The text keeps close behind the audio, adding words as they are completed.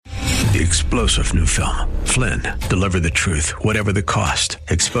The explosive new film, Flynn, deliver the truth, whatever the cost,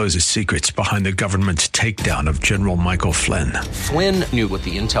 exposes secrets behind the government's takedown of General Michael Flynn. Flynn knew what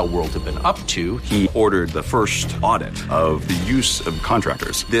the intel world had been up to. He ordered the first audit of the use of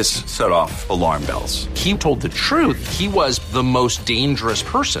contractors. This set off alarm bells. He told the truth. He was the most dangerous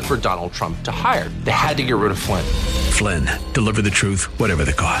person for Donald Trump to hire. They had to get rid of Flynn. Flynn, deliver the truth, whatever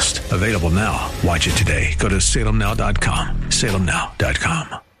the cost. Available now. Watch it today. Go to salemnow.com.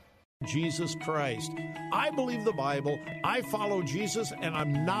 salemnow.com. Jesus Christ. I believe the Bible, I follow Jesus, and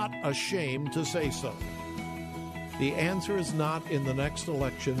I'm not ashamed to say so. The answer is not in the next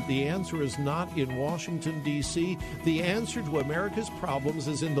election. The answer is not in Washington, D.C. The answer to America's problems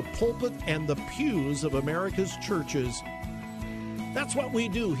is in the pulpit and the pews of America's churches. That's what we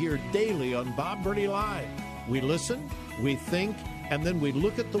do here daily on Bob Burney Live. We listen, we think, and then we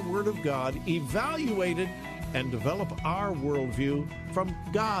look at the Word of God, evaluate it, and develop our worldview from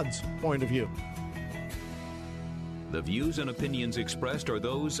God's point of view. The views and opinions expressed are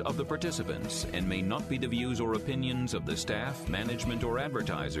those of the participants and may not be the views or opinions of the staff, management, or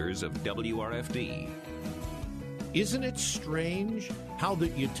advertisers of WRFD. Isn't it strange how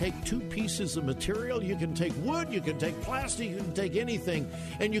that you take two pieces of material, you can take wood, you can take plastic, you can take anything,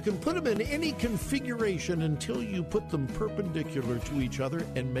 and you can put them in any configuration until you put them perpendicular to each other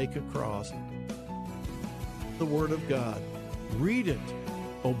and make a cross. The Word of God. Read it.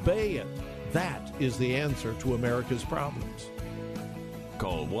 Obey it. That is the answer to America's problems.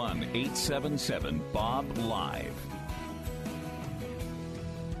 Call 1-877-BOB-LIVE.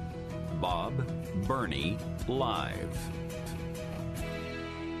 Bob Burney Live.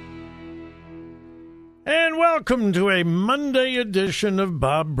 And welcome to a Monday edition of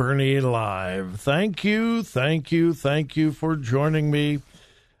Bob Burney Live. Thank you for joining me.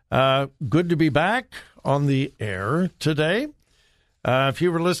 Good to be back on the air today. If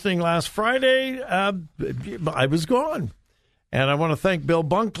you were listening last Friday, I was gone. And I want to thank Bill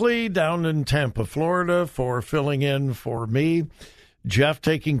Bunkley down in Tampa, Florida, for filling in for me. Jeff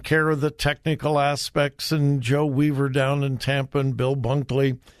taking care of the technical aspects, and Joe Weaver down in Tampa, and Bill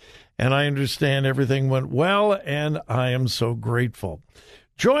Bunkley. And I understand everything went well, and I am so grateful.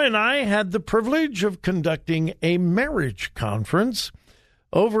 Joy and I had the privilege of conducting a marriage conference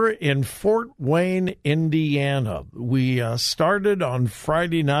over in Fort Wayne, Indiana. We started on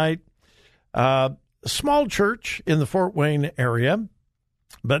Friday night, a small church in the Fort Wayne area,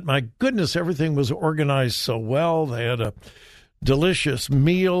 but my goodness, everything was organized so well. They had a delicious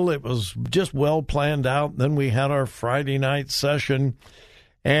meal. It was just well planned out. Then we had our Friday night session.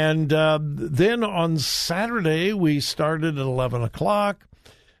 And then on Saturday, we started at 11 o'clock.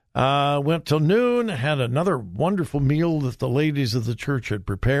 Went till noon, had another wonderful meal that the ladies of the church had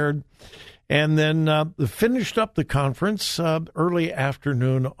prepared, and then finished up the conference early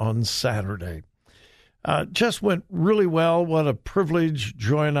afternoon on Saturday. Just went really well. What a privilege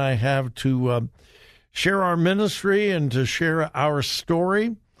Joy and I have to share our ministry and to share our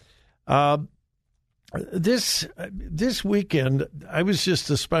story. This weekend, I was just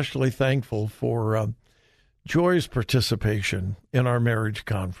especially thankful for Joy's participation in our marriage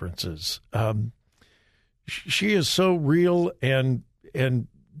conferences. She is so real and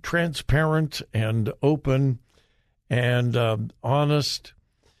transparent and open and honest.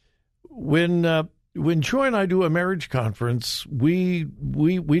 When Joy and I do a marriage conference, we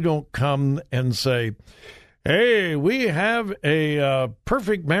don't come and say, "Hey, we have a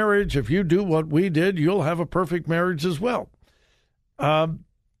perfect marriage. If you do what we did, you'll have a perfect marriage as well."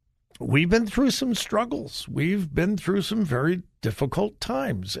 We've been through some struggles. We've been through some very difficult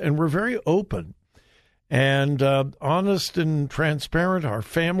times, and we're very open and honest and transparent. Our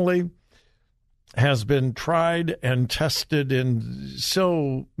family has been tried and tested in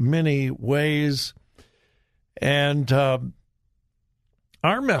so many ways. And our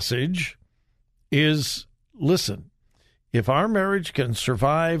message is, listen, if our marriage can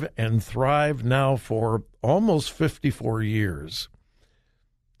survive and thrive now for almost 54 years,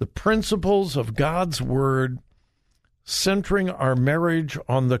 the principles of God's Word, centering our marriage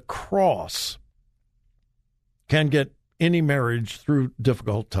on the cross, can get any marriage through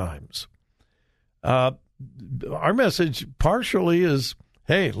difficult times. Our message partially is,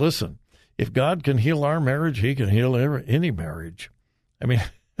 hey, listen, if God can heal our marriage, he can heal any marriage. I mean,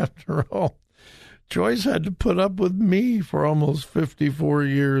 after all, Joyce had to put up with me for almost 54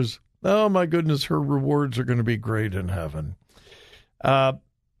 years. Oh, my goodness, her rewards are going to be great in heaven.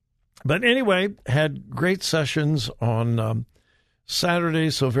 But anyway, had great sessions on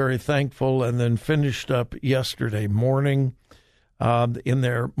Saturday, so very thankful, and then finished up yesterday morning in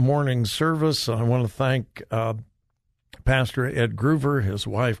their morning service. I want to thank Pastor Ed Groover, his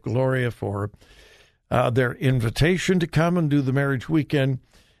wife Gloria, for their invitation to come and do the marriage weekend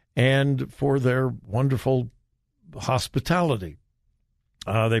and for their wonderful hospitality.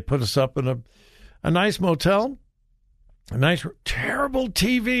 They put us up in a nice motel, a nice, terrible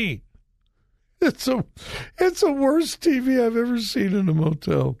TV. It's a worst TV I've ever seen in a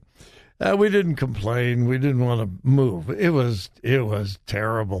motel. We didn't complain. We didn't want to move. It was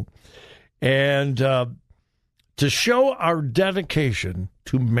terrible. And to show our dedication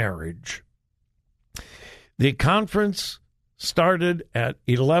to marriage, the conference started at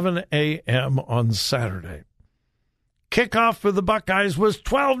 11 a.m. on Saturday. Kickoff for the Buckeyes was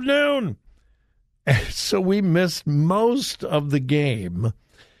 12 noon. And so we missed most of the game.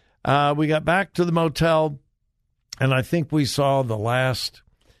 We got back to the motel, and I think we saw the last,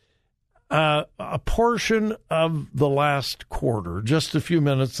 a portion of the last quarter, just a few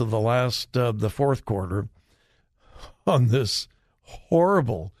minutes of the fourth quarter on this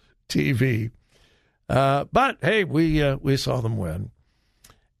horrible TV. But, hey, we saw them win.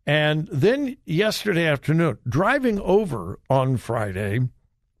 And then yesterday afternoon, driving over on Friday,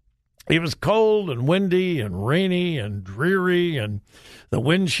 it was cold and windy and rainy and dreary, and the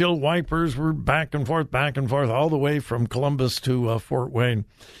windshield wipers were back and forth, all the way from Columbus to Fort Wayne.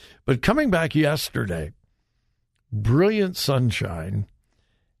 But coming back yesterday, brilliant sunshine,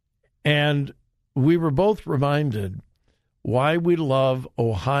 and we were both reminded why we love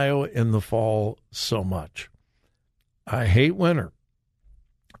Ohio in the fall so much. I hate winter,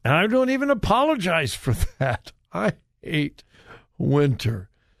 and I don't even apologize for that. I hate winter.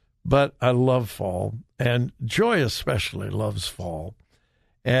 But I love fall, and Joy especially loves fall.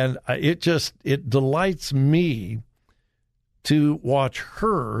 And it delights me to watch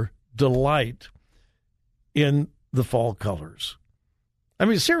her delight in the fall colors. I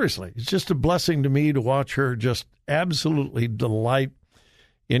mean, seriously, it's just a blessing to me to watch her just absolutely delight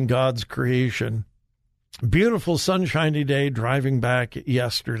in God's creation. Beautiful sunshiny day driving back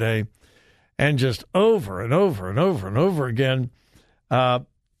yesterday, and just over and over and over and over again,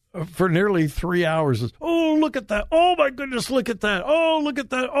 for nearly 3 hours. Oh, look at that. Oh, my goodness, look at that. Oh, look at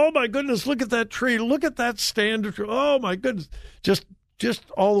that. Oh, my goodness, look at that tree. Look at that stand of tree. Oh, my goodness. Just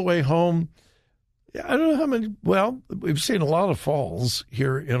all the way home. I don't know how many. Well, we've seen a lot of falls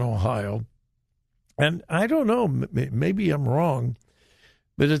here in Ohio. And I don't know, maybe I'm wrong,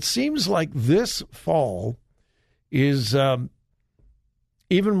 but it seems like this fall is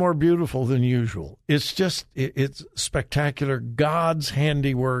even more beautiful than usual. It's just, it's spectacular. God's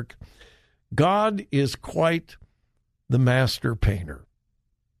handiwork. God is quite the master painter.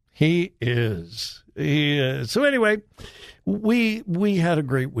 He is. So anyway, we had a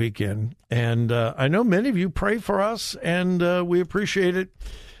great weekend, and I know many of you pray for us, and we appreciate it.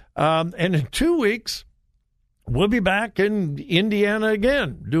 And in 2 weeks, we'll be back in Indiana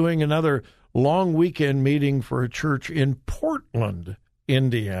again, doing another long weekend meeting for a church in Portland,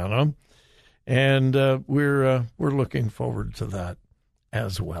 Indiana, and we're looking forward to that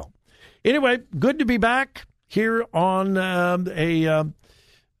as well. Anyway, good to be back here on a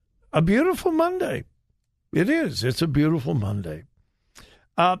beautiful Monday. It is. It's a beautiful Monday.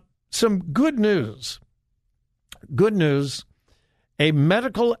 Some good news. Good news. A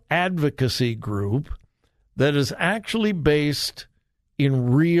medical advocacy group that is actually based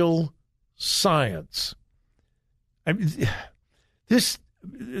in real science. I mean, This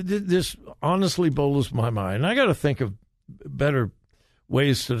honestly blows my mind. I got to think of better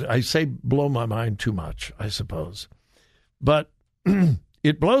ways to. I say blow my mind too much, I suppose, but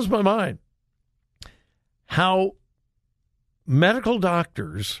it blows my mind how medical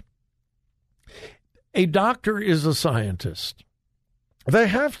doctors. A doctor is a scientist. They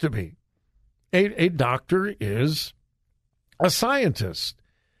have to be. A doctor is a scientist,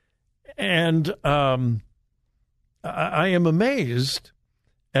 and I am amazed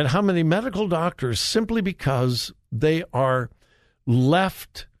at how many medical doctors, simply because they are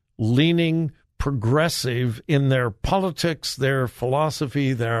left-leaning, progressive in their politics, their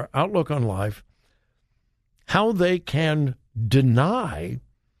philosophy, their outlook on life, how they can deny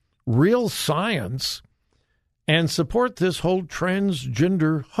real science and support this whole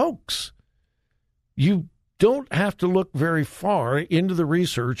transgender hoax. You don't have to look very far into the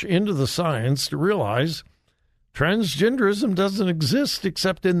research, into the science, to realize transgenderism doesn't exist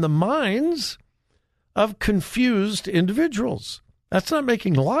except in the minds of confused individuals. That's not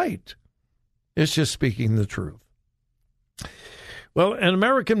making light. It's just speaking the truth. Well, an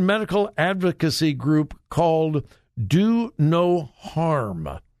American medical advocacy group called Do No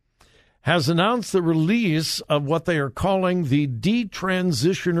Harm has announced the release of what they are calling the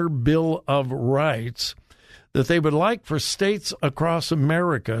Detransitioner Bill of Rights that they would like for states across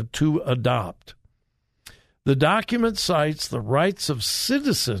America to adopt. The document cites the rights of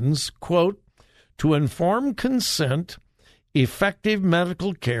citizens, quote, to informed consent, effective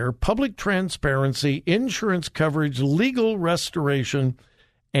medical care, public transparency, insurance coverage, legal restoration,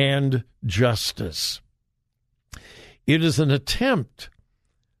 and justice. It is an attempt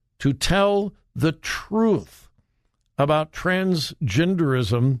to tell the truth about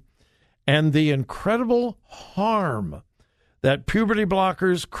transgenderism and the incredible harm that puberty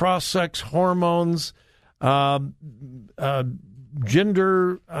blockers, cross-sex hormones, gender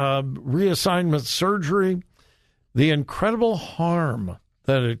reassignment surgery, the incredible harm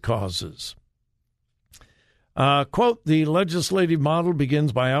that it causes. Quote, the legislative model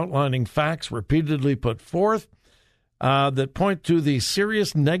begins by outlining facts repeatedly put forth that point to the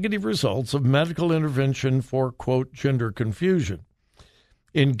serious negative results of medical intervention for, quote, gender confusion.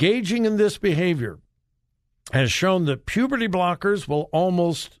 Engaging in this behavior has shown that puberty blockers will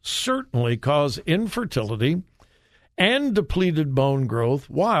almost certainly cause infertility and depleted bone growth,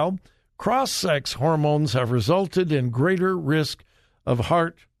 while cross-sex hormones have resulted in greater risk of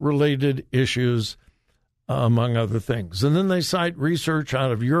heart-related issues, among other things. And then they cite research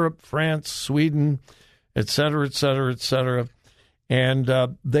out of Europe, France, Sweden, et cetera, et cetera, et cetera.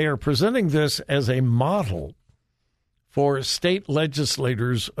 And they are presenting this as a model for state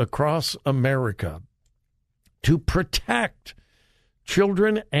legislators across America to protect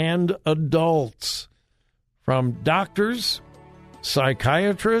children and adults from doctors,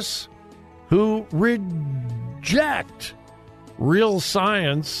 psychiatrists who reject real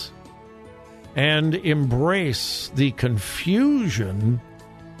science and embrace the confusion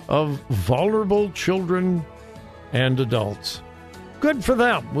of vulnerable children and adults. Good for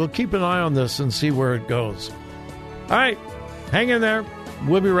them. We'll keep an eye on this and see where it goes. All right, hang in there.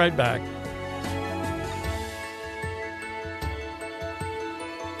 We'll be right back.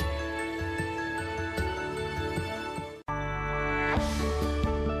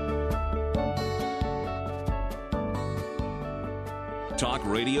 Talk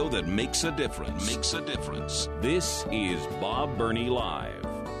radio that makes a difference. Makes a difference. This is Bob Burney Live.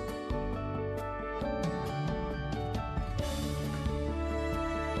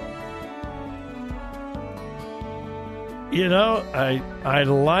 You know, I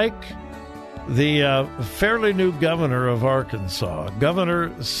like the fairly new governor of Arkansas,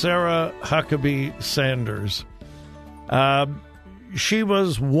 Governor Sarah Huckabee Sanders. She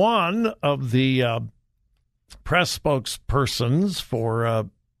was one of the press spokespersons for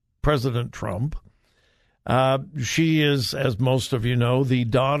President Trump. She is, as most of you know, the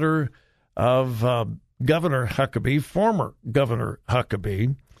daughter of Governor Huckabee, former Governor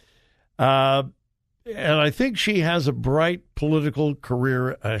Huckabee. And I think she has a bright political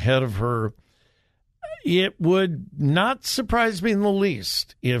career ahead of her. It would not surprise me in the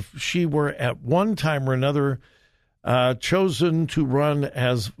least if she were at one time or another chosen to run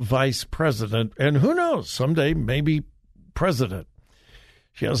as vice president, and who knows, someday maybe president.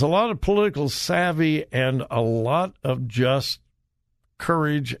 She has a lot of political savvy and a lot of just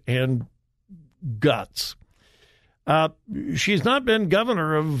courage and guts. She's not been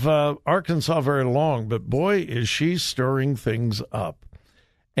governor of Arkansas very long, but boy, is she stirring things up.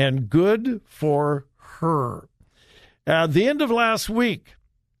 And good for her. At the end of last week,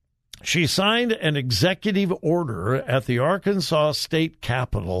 she signed an executive order at the Arkansas State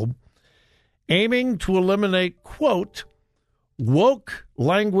Capitol aiming to eliminate, quote, woke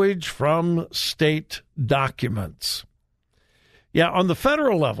language from state documents. Yeah, on the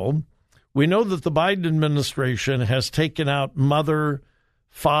federal level, we know that the Biden administration has taken out mother,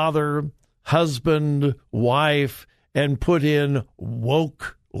 father, husband, wife, and put in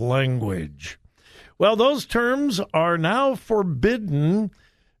woke language. Well, those terms are now forbidden.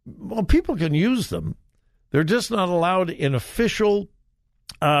 Well, people can use them. They're just not allowed in official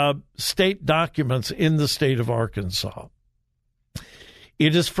state documents in the state of Arkansas.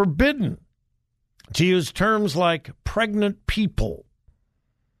 It is forbidden to use terms like pregnant people,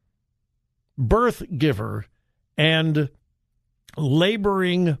 birth giver, and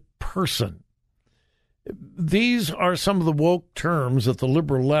laboring person. These are some of the woke terms that the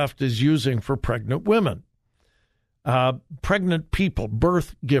liberal left is using for pregnant women. Pregnant people,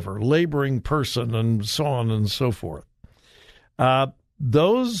 birth giver, laboring person, and so on and so forth.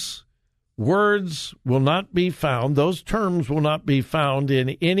 Those words will not be found, those terms will not be found in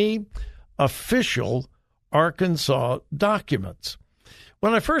any official Arkansas documents.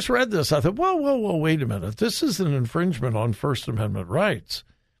 When I first read this, I thought, whoa, wait a minute. This is an infringement on First Amendment rights.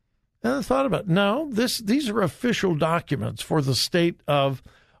 And I thought about it. No, these are official documents for the state of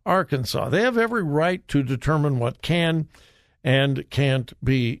Arkansas. They have every right to determine what can and can't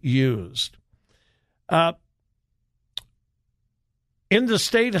be used. In the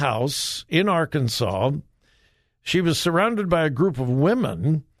State House in Arkansas, she was surrounded by a group of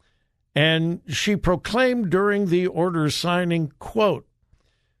women, and she proclaimed during the order signing, quote,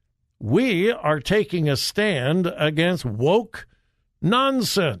 "We are taking a stand against woke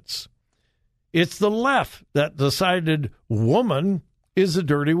nonsense. It's the left that decided woman is a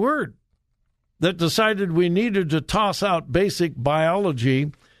dirty word, that decided we needed to toss out basic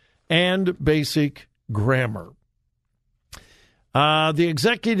biology and basic grammar." The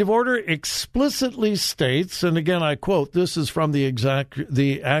executive order explicitly states, and again I quote, this is from the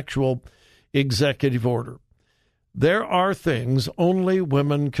actual executive order, "There are things only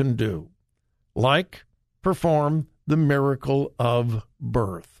women can do, like perform the miracle of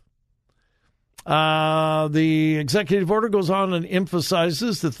birth." The executive order goes on and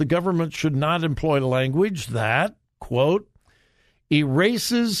emphasizes that the government should not employ language that, quote,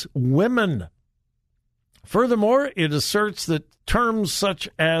 "erases women." Furthermore, it asserts that terms such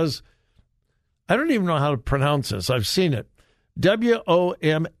as, I don't even know how to pronounce this, I've seen it,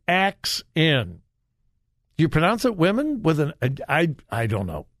 WOMXN. Do you pronounce it women with an, I don't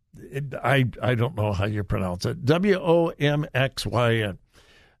know. I don't know how you pronounce it. WOMXYN.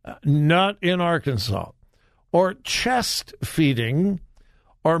 Not in Arkansas. Or chest feeding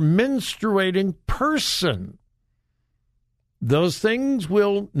or menstruating person. Those things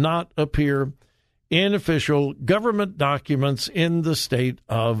will not appear in official government documents in the state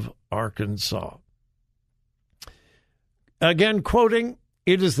of Arkansas. Again, quoting,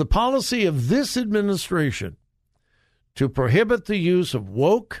 "It is the policy of this administration to prohibit the use of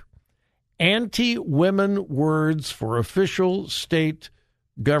woke, anti-women words for official state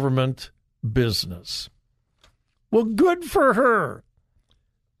government business." Well, good for her.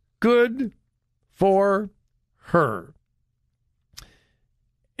 Good for her.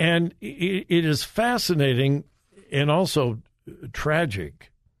 And it is fascinating and also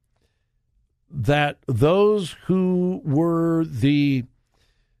tragic that those who were the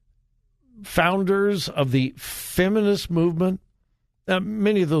founders of the feminist movement,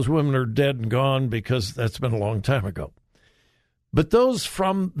 many of those women are dead and gone because that's been a long time ago. But those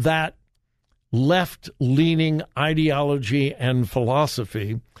from that left-leaning ideology and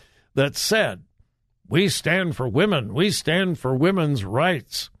philosophy that said, we stand for women, we stand for women's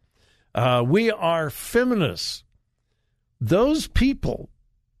rights, we are feminists. Those people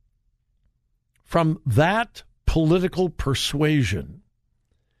from that political persuasion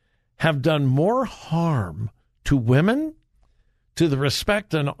have done more harm to women, to the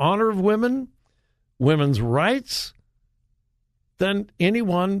respect and honor of women, women's rights, than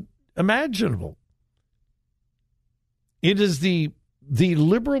anyone imaginable. It is the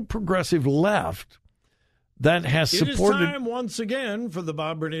liberal progressive left that has supported. It is time once again for the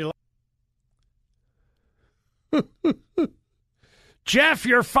Bob Burney. Jeff,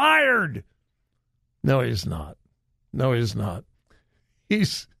 you're fired. No, he's not. No, he's not.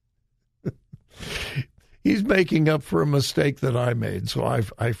 He's making up for a mistake that I made, so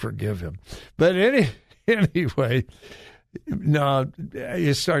I forgive him. But anyway, no,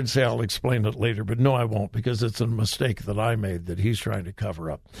 you start to say I'll explain it later, but no, I won't, because it's a mistake that I made that he's trying to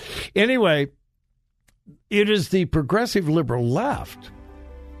cover up. Anyway, it is the progressive liberal left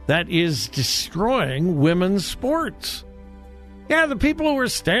that is destroying women's sports. Yeah, the people who are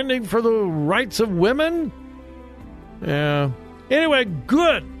standing for the rights of women. Yeah. Anyway,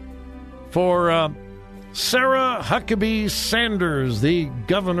 good for Sarah Huckabee Sanders, the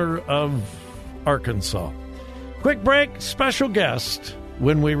governor of Arkansas. Quick break, special guest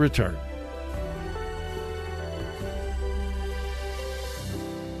when we return.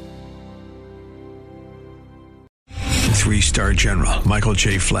 Three-star General Michael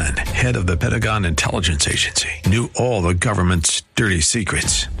J. Flynn, head of the Pentagon Intelligence Agency, knew all the government's dirty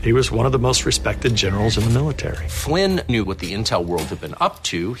secrets. He was one of the most respected generals in the military. Flynn knew what the intel world had been up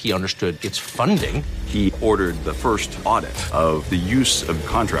to. He understood its funding. He ordered the first audit of the use of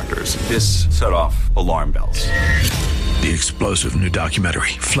contractors. This set off alarm bells. The explosive new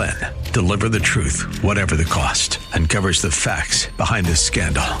documentary, Flynn, Deliver the Truth, Whatever the Cost, uncovers the facts behind this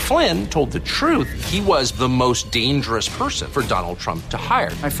scandal. Flynn told the truth. He was the most dangerous person for Donald Trump to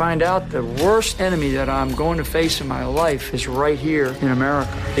hire. I find out the worst enemy that I'm going to face in my life is right here in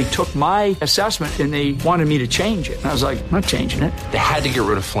America. They took my assessment and they wanted me to change it. And I was like, I'm not changing it. They had to get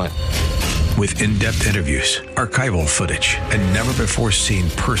rid of Flynn. With in-depth interviews, archival footage, and never-before-seen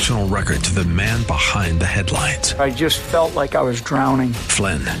personal records of the man behind the headlines. I just felt like I was drowning.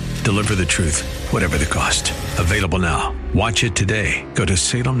 Flynn, Deliver the Truth, Whatever the Cost. Available now Watch it today. Go to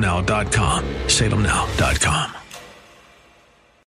salemnow.com. salemnow.com.